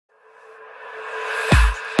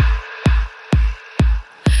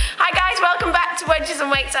to Wedges and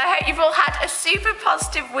Weights. I hope you've all had a super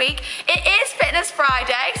positive week. It is Fitness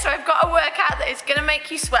Friday, so I've got a workout that is gonna make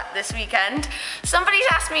you sweat this weekend. Somebody's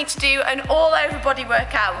asked me to do an all-over body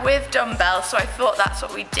workout with dumbbells, so I thought that's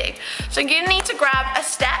what we'd do. So you're gonna need to grab a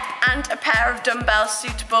step and a pair of dumbbells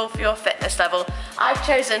suitable for your fitness level. I've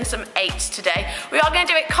chosen some 8s today. We are gonna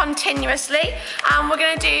do it continuously, and we're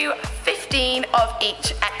gonna do 15 of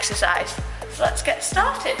each exercise. So let's get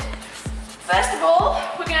started. First of all,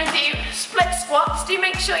 we're going to do split squats. Do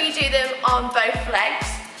make sure you do them on both legs.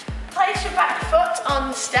 Place your back foot on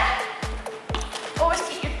the step. Always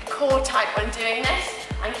keep your core tight when doing this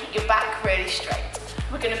and keep your back really straight.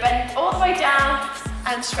 We're going to bend all the way down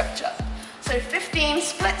and stretch up. So 15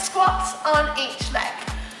 split squats on each leg.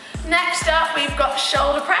 Next up, we've got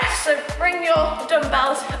shoulder press. So bring your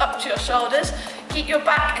dumbbells up to your shoulders. Keep your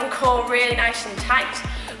back and core really nice and tight.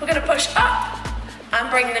 We're going to push up and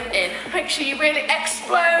bring them in. Make sure you really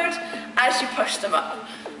explode as you push them up.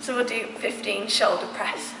 So we'll do 15 shoulder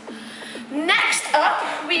press. Next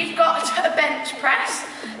up, we've got a bench press.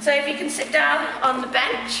 So if you can sit down on the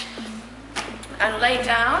bench and lay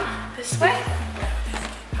down this way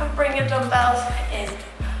and bring your dumbbells in.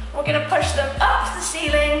 We're gonna push them up to the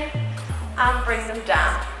ceiling and bring them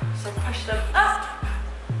down. So push them up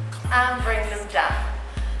and bring them down.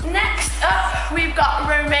 Next up, we've got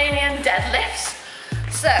Romanian deadlifts.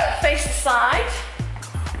 So face the side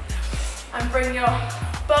and bring your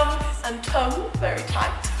bum and tongue very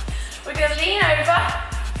tight. We're going to lean over,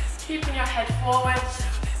 keeping your head forwards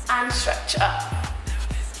and stretch up.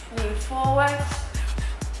 Lean forwards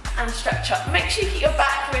and stretch up. Make sure you keep your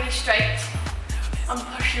back really straight and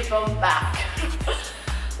push your bum back.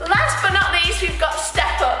 Last but not least, we've got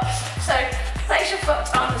step ups. So place your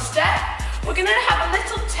foot on the step. We're going to have a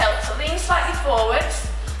little tilt, so lean slightly forwards,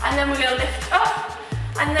 and then we're going to lift up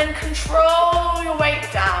and then control your weight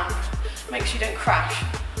down. Make sure you don't crash.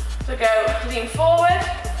 So go lean forward,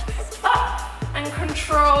 up, and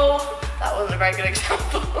control. That wasn't a very good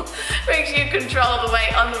example. Make sure you control the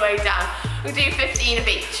weight on the way down. We'll do 15 of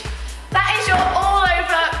each. That is your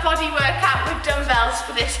all-over body workout with dumbbells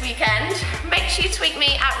for this weekend. Make sure you tweet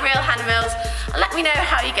me at Real Hannah Mills and let me know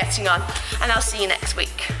how you're getting on, and I'll see you next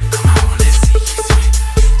week.